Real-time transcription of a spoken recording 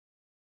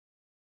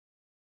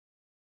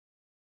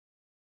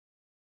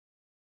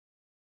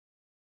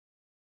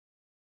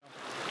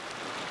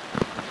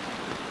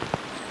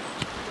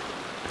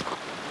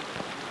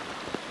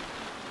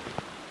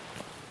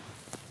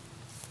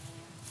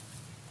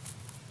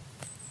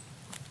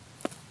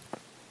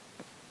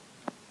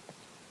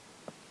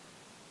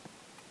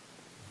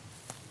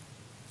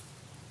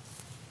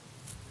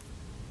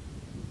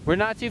We're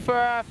not too far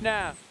off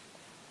now.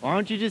 Why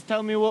don't you just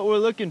tell me what we're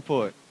looking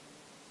for?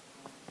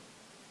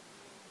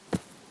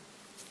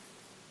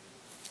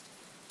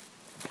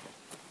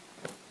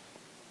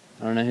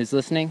 I don't know who's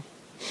listening.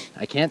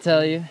 I can't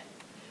tell you.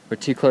 We're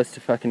too close to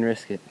fucking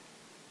risk it.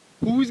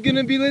 Who's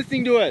gonna be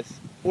listening to us?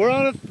 We're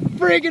on a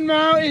friggin'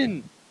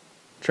 mountain!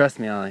 Trust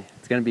me, Ollie.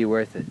 It's gonna be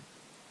worth it.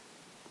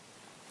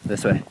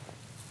 This way.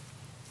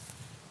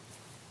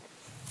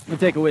 We'll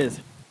take a whiz.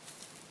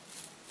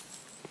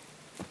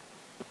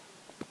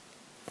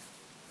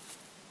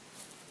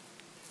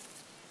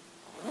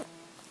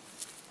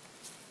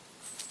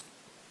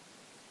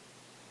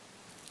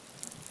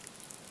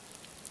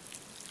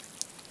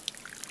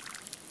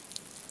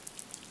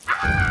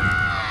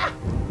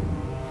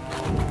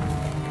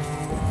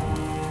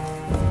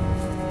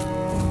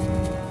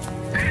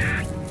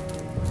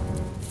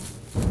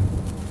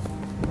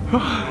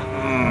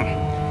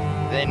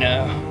 They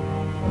know.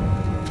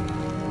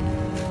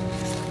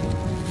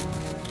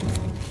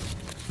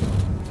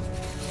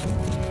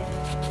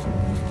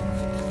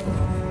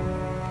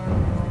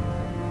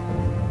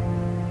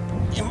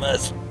 You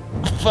must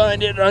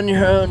find it on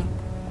your own.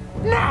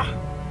 No!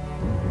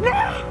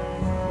 No!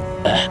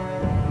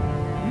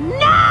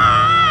 No!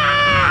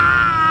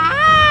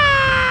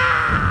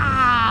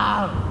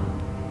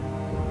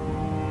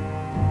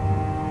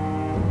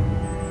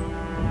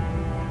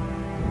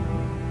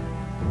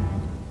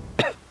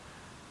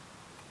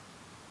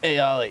 Hey,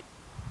 Ollie.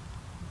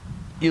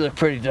 You look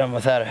pretty dumb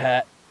without a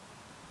hat.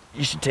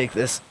 You should take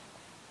this.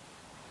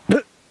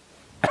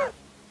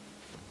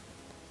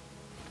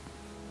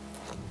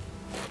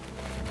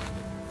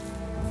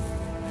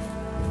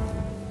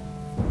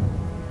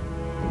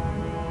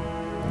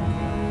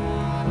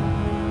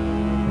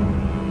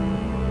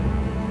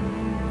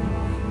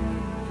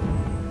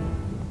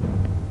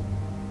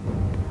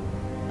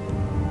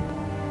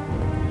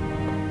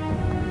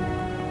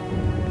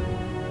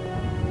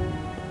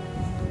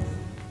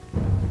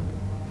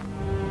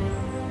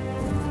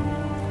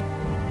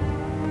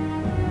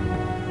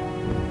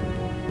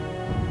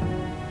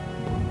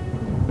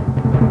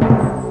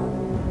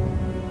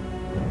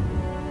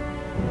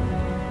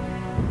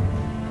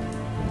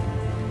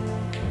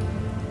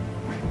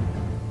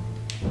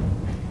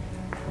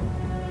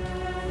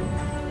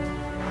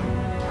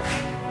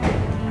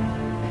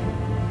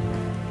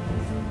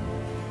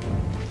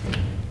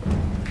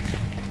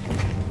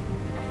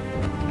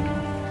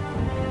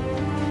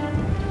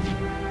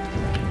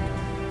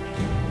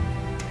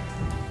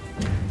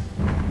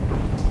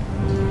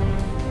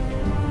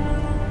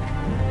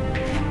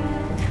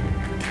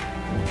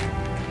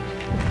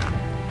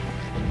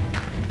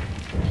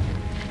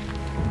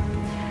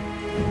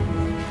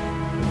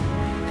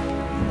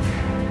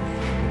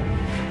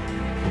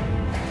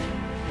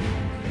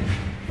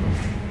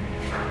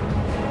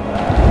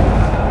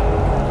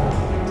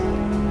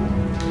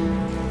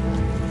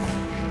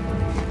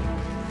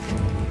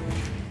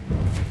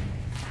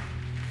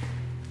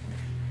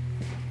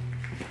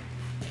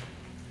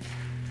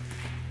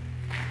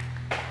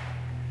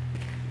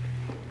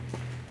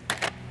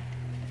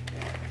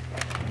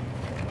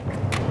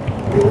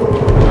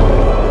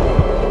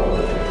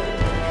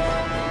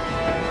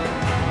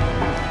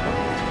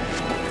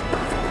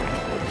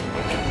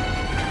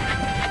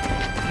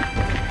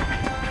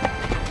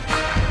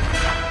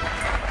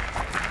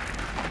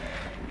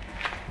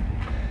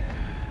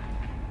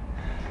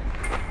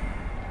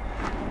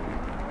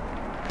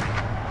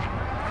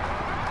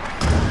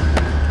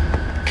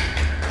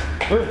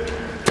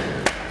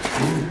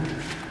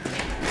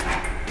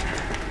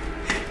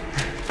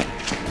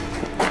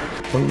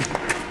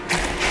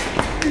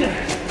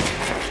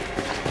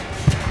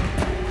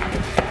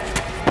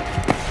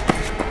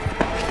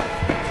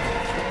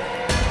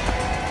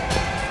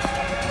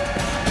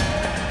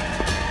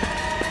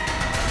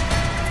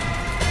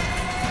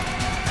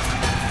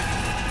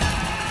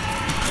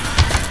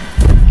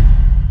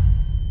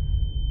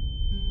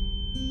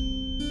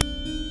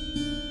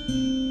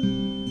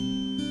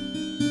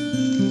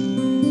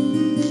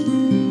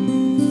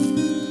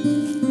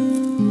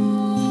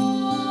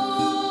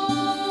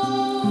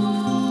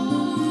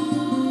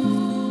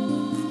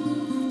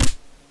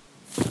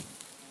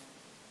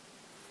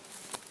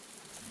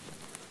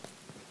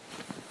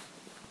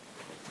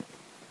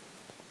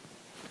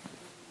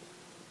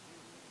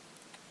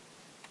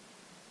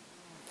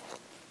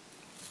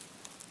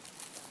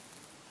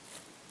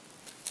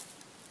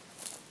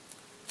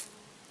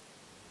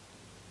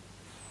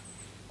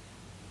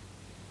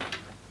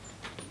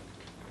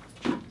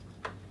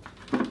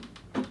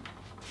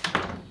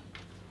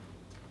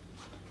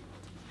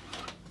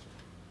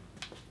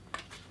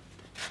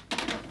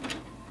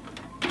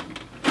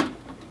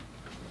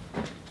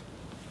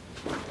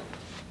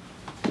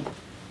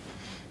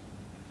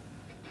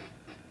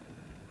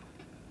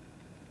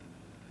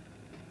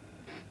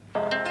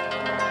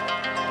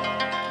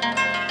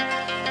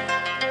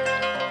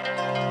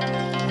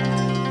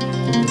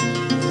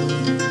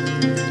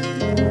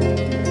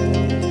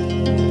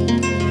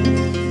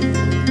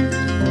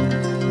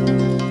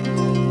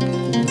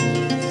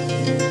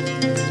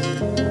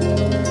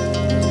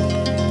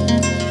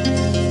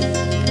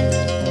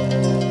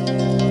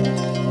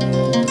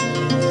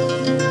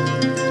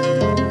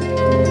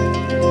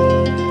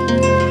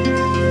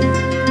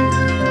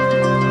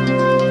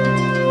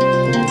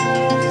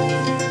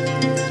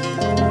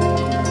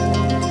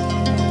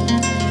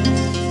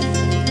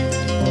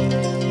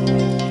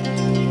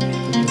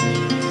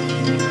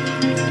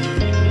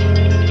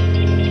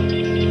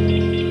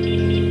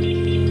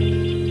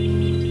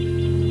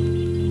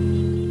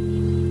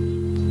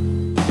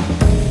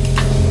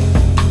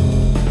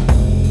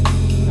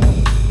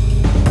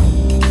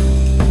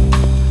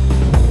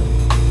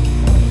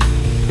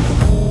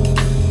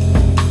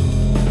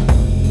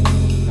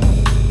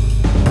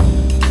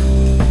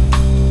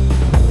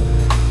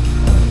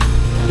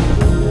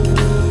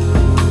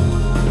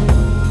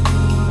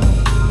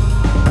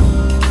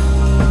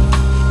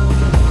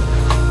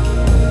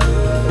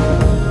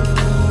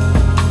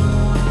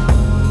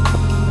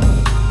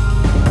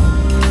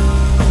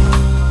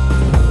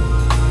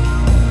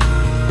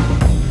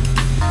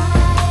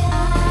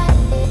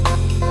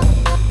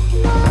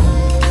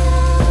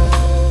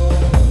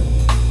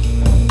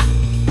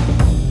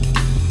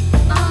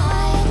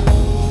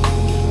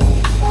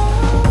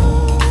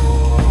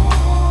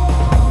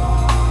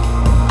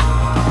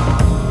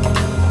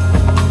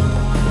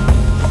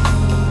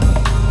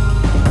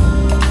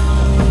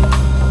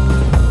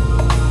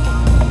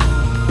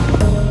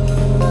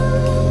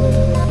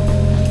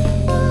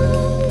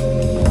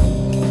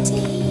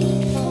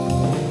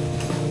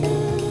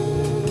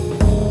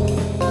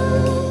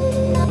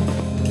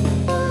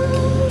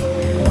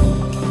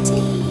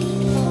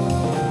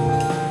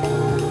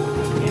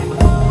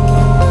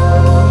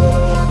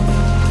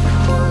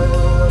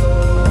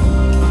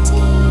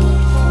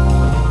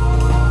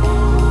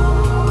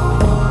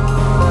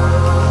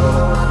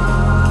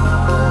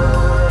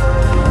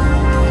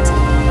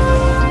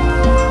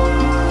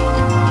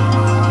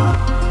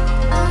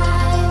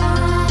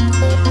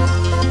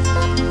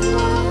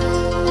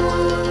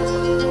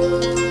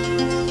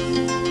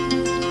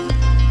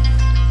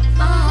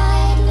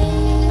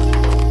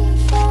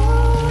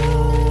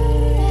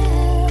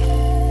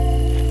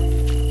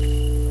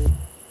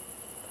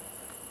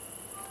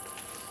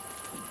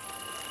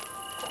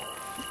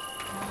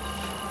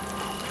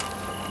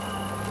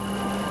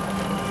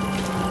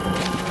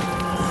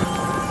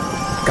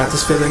 got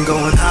this feeling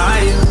going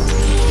higher.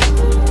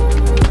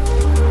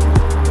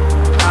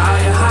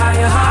 Higher,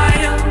 higher,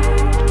 higher.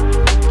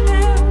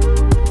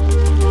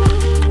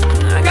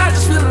 I got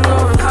this feeling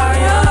going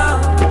higher.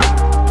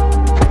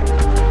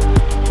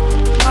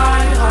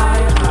 Higher,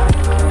 higher,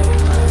 higher,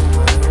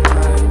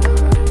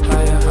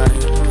 higher, higher.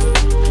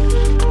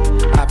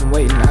 I've been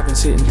waiting, I've been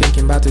sitting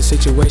thinking about the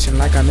situation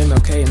like I'm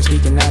MLK. I'm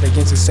speaking out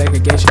against the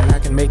segregation. I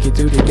can make it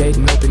through the gate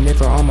and open it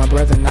for all my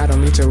brethren. I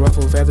don't need to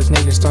ruffle feathers,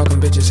 niggas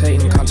talking, bitches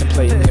hating,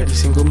 contemplating every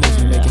single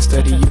movie, making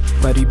study you,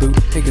 buddy boo.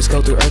 Niggas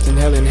go through earth and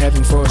hell and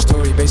heaven for a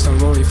story based on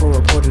Rory for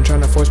reporting,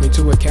 trying to force me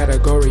to a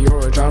category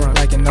or a genre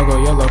like an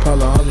no-go yellow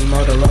polo. Holy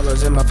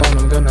Motorola's in my phone,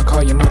 I'm gonna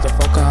call you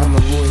motherfucker. I'ma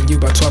ruin you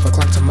by 12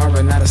 o'clock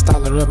tomorrow. Not a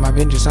scholar of my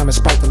vengeance, I'm as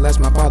spiteful as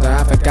my father.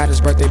 I forgot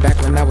his birthday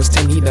back when I was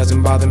 10, he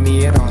doesn't bother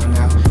me at all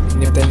now.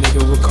 And if that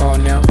nigga would call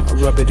now, I'll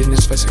rub it in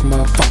his face like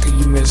motherfucker,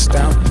 you missed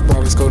out. You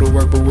always go to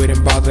work but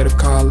wouldn't bother to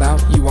call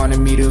out. You wanted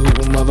me to hoop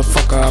a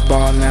motherfucker, I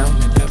ball now.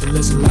 The devil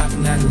is alive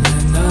in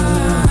Atlanta.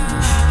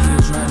 He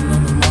was riding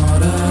on the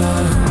motor.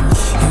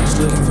 He was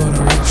looking for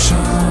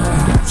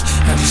directions.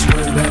 I just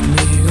swear that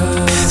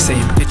nigga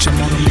saying, bitch, I'm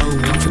on the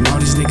move. And all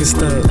these niggas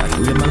stuck, I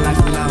can live my life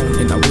alone.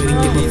 And I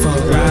wouldn't give a fuck.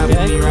 Ride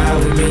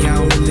with me, I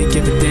don't really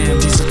give a damn.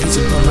 Jesus, piece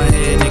up on my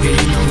head, nigga,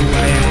 you know who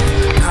I am.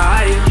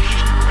 Higher.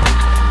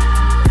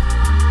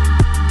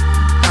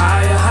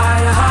 Higher,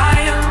 higher,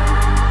 higher.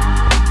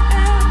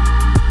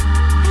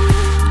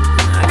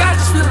 I got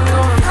this feeling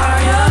going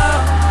higher.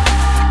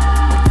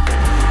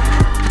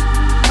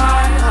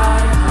 Higher,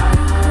 higher,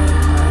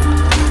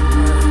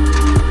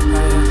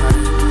 higher,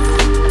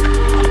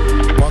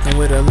 higher. Walking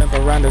with a limp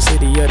around the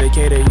city of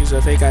Decatur. Use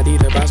a fake ID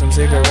to buy some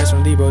cigarettes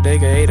from the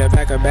bodega. Ate a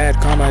pack of bad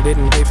karma,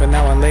 didn't pay for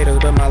now and later.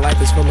 But my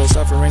life is full of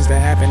sufferings that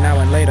happen now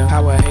and later.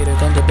 How a hater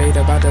gon' debate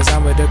about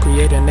design with the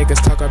creator.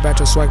 Niggas talk about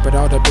your swag, but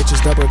all the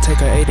bitches double take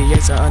her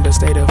 88's are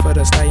understated for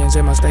the stallions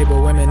in my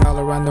stable. Women all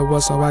around the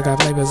world, so I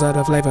got flavors of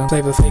the flavor.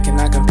 Flavor fake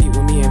cannot compete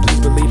with me, and please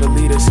believe a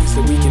leader sees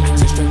the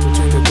weakenings and strength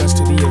between the dust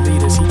to the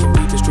elitists. He can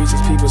beat the streets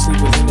as people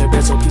sleep within their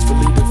bed, so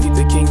peacefully defeat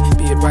the king.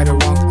 Be it right or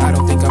wrong, I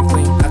don't think I'm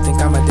clean. I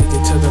think I'm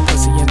addicted to the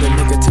pussy and the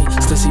nicotine.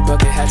 Still see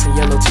bucket hats and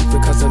yellow teeth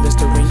because of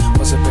Listerine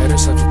was a better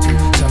substitute.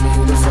 Tell me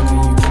who the fuck are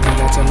you? And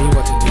now tell me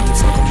what to do. You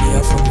fuck with me,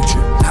 I fuck with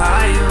you.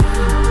 Higher.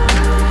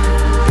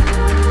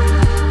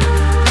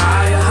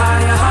 Higher,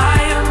 higher,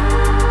 higher.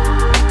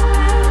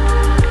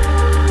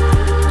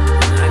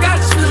 I got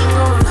this feeling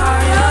going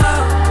higher.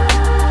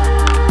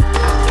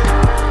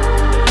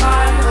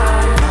 Higher,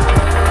 higher,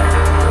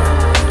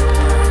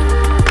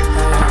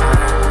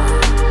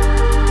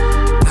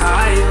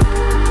 higher.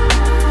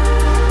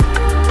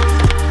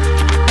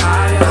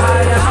 Higher,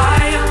 higher,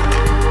 higher.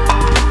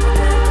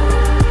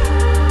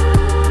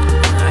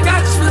 I got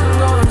this feeling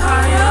going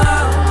higher.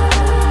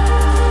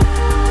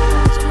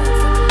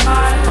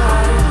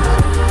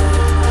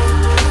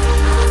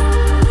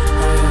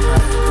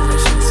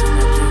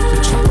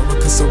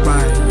 So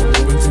right,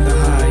 moving from the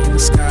high in the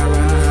sky,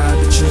 right,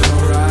 but you know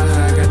right,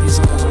 I got these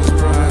hoes on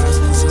surprise,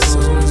 these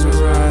hoes on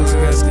surprise, I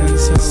got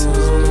these hoes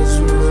on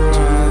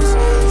surprise.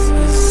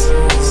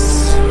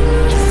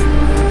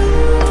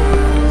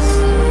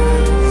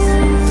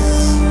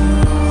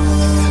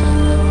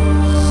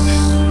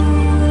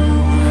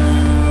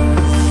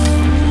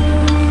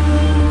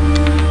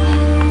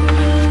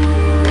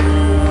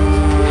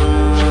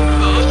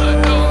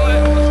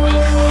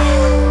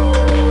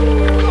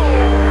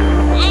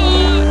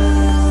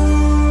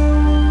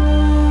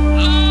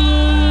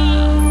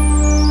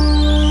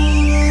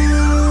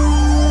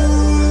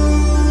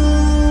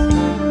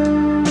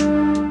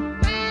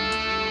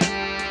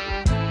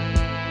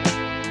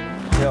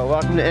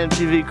 Welcome to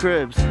MTV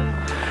Cribs.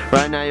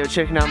 Right now you're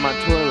checking out my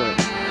toilet.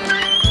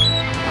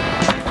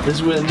 This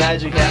is where the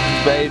magic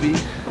happens, baby.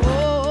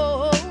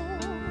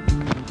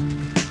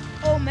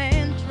 Oh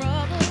man,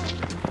 trouble.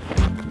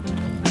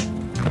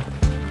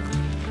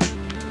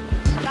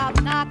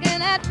 Stop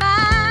knocking at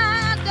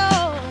my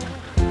door.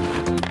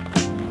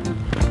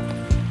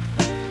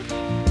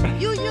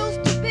 You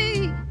used to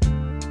be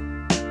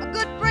a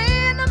good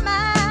friend of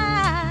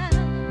mine,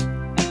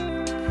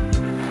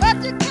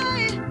 but you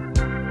can't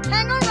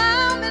hang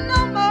around me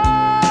no more.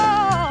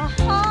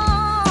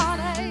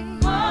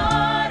 Heartache,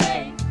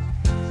 heartache.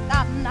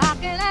 Stop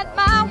knocking at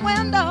my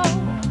window.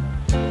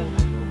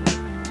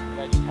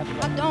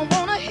 I don't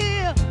wanna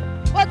hear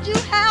what you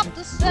have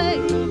to say.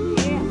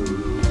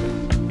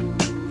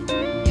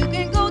 You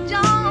can go,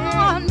 John.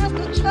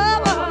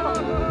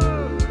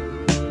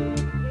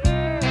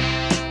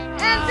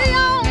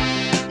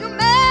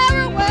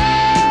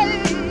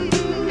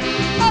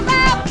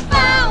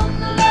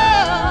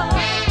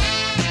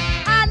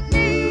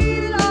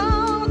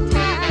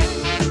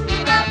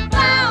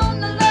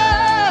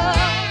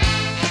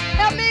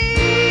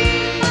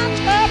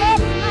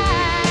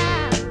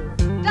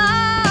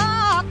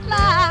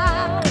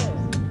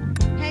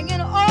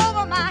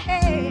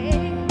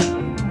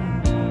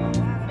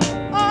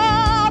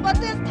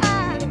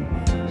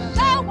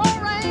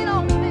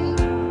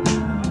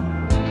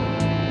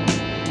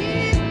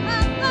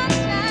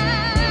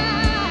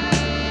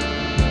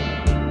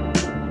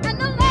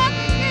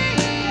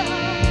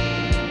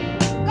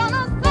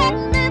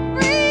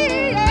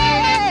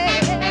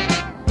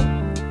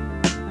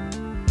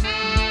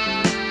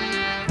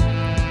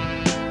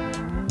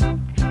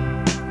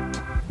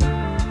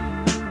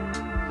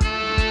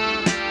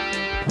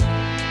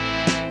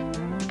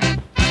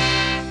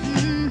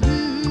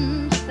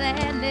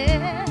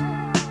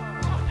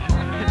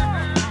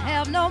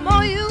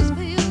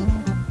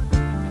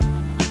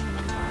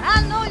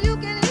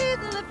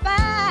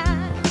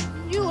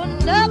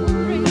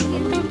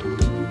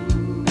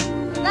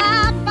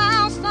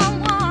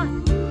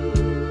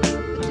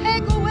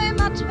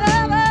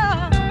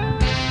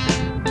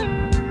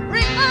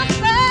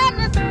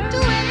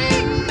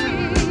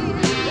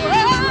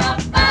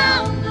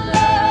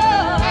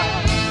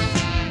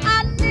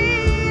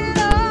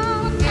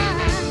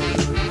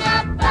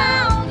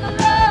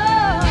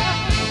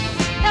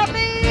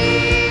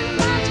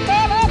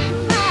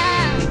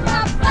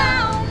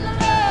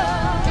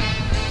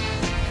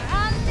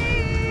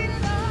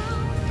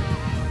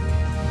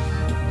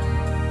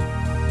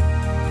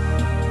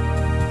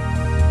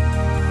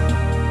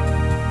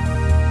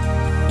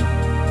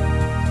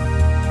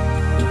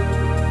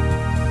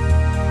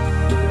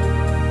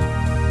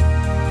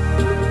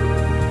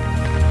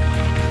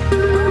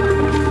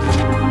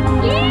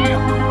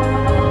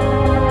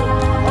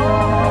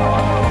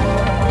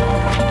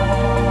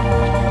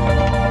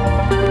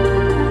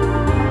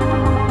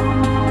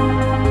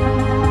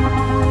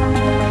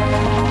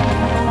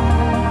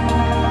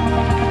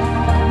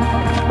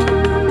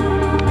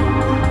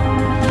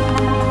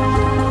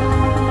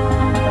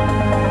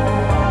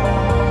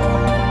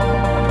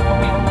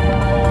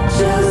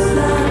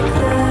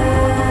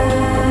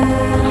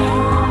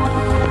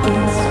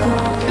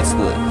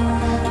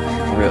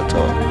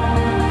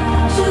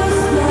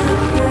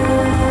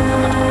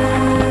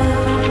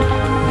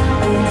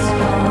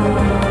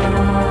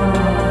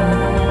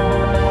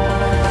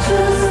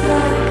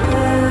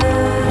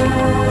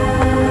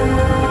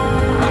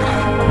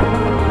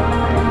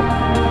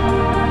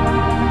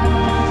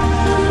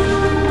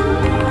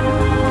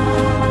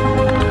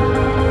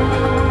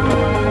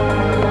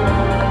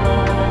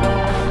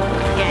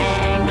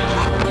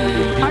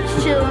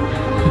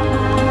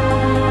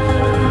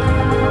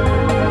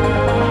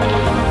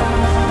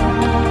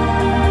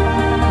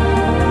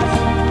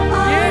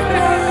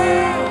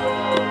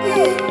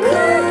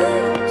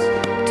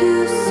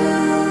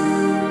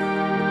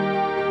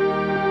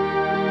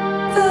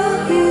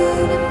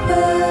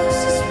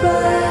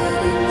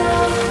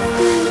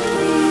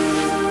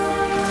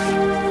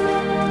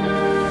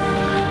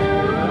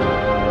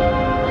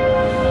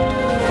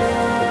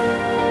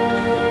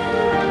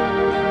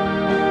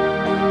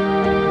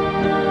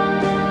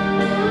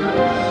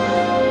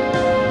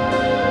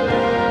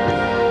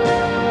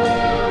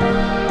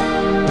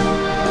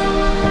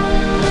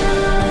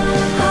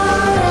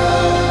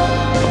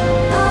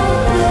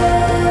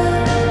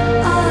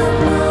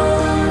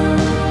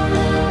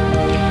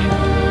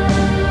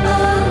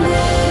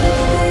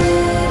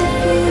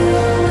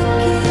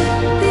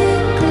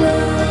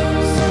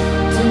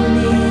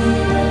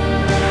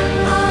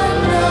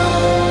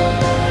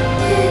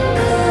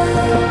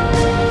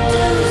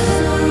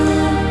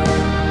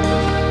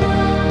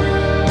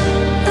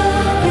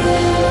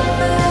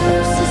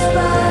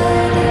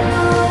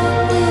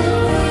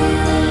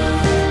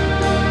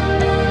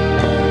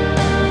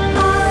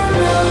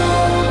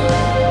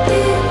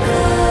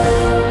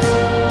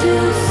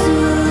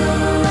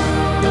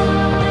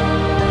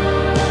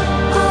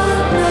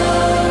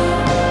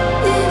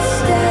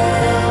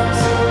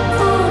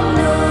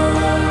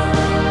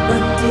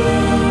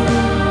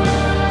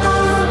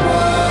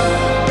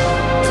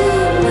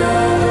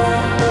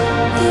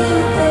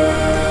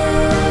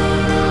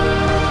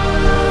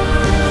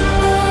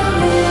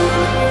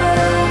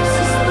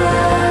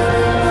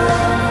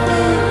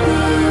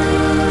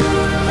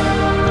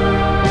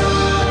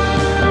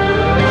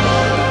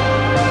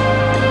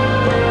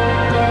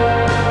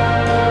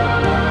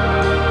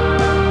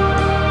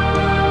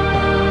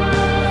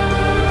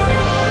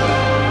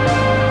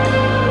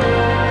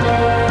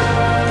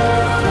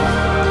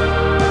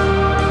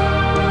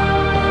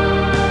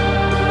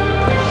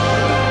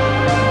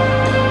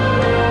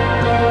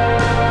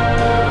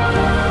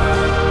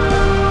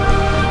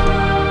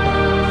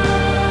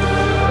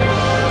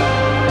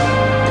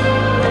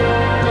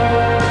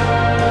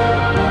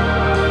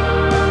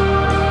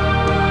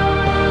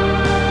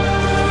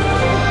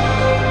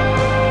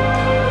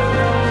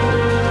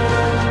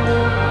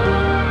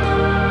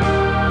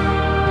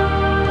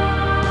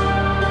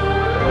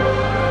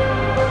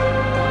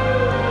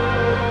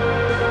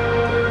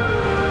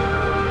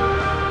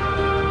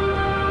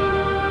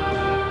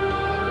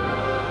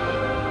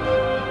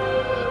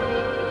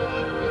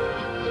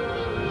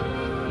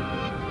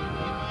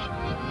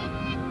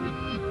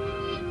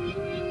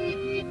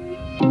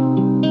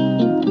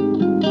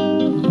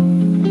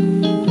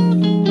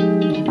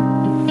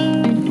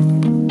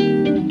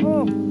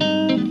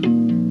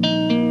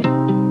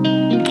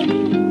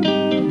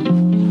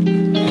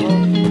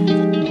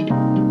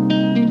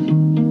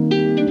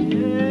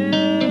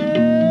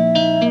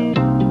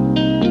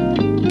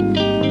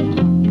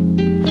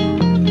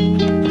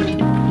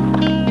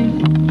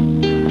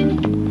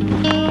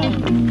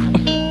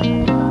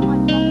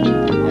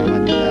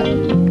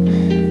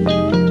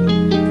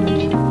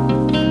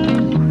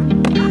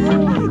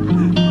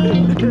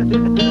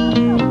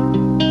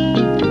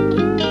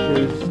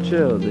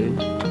 chill, dude.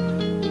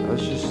 I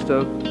was just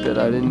stoked that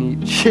I didn't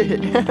eat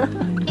shit.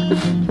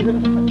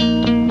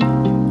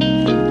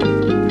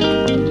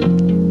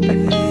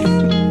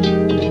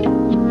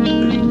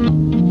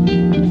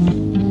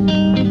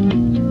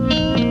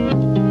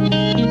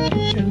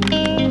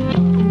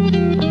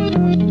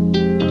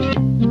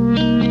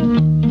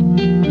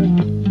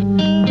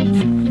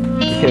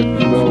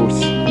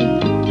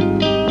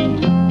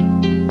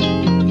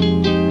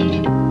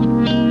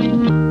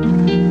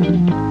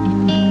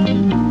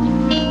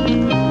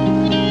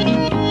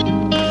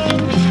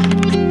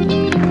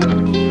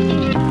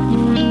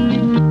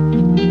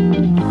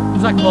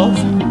 Close.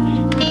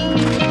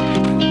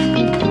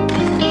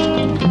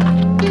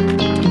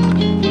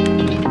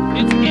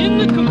 It's in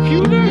the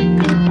computer.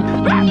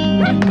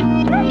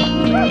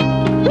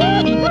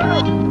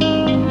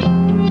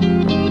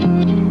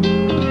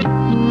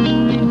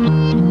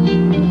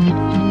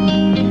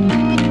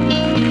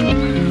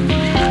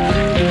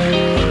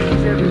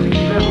 Everything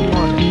you've ever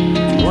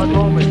wanted. One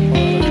moment.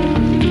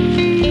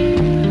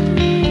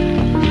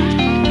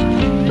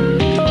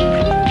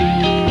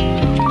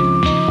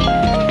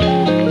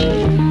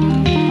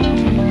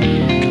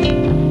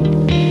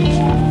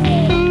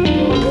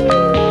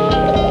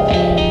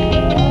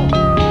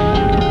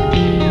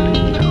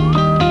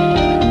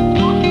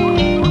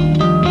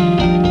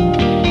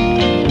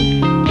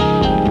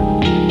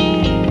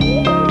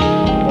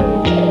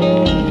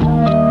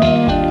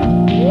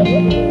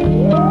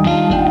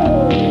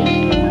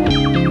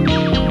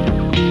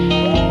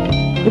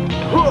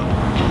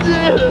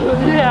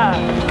 Yeah.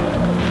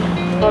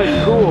 Oh,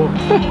 cool.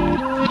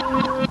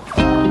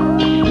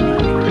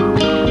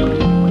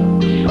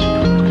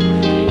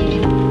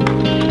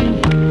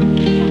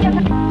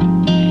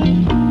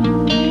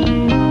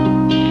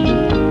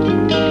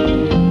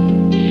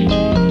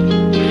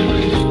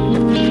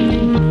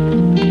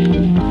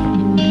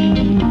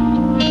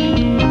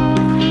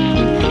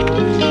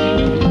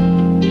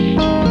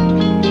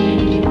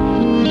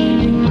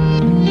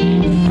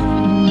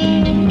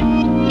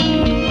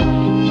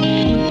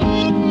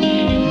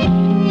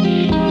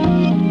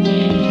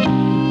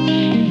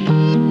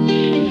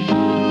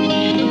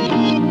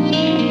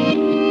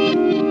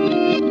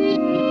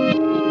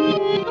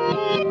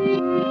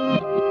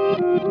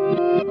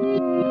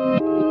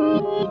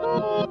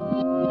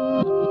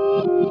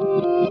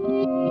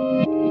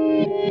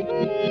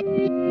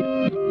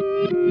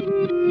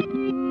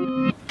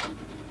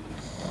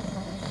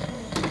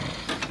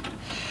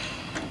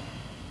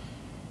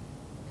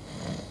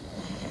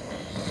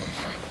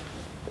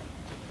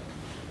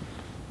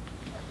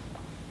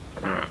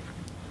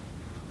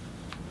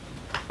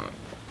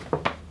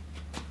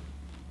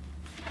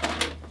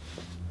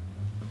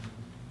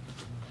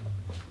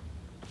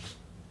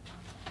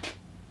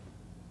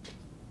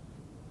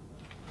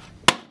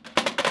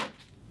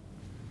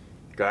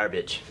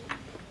 Garbage.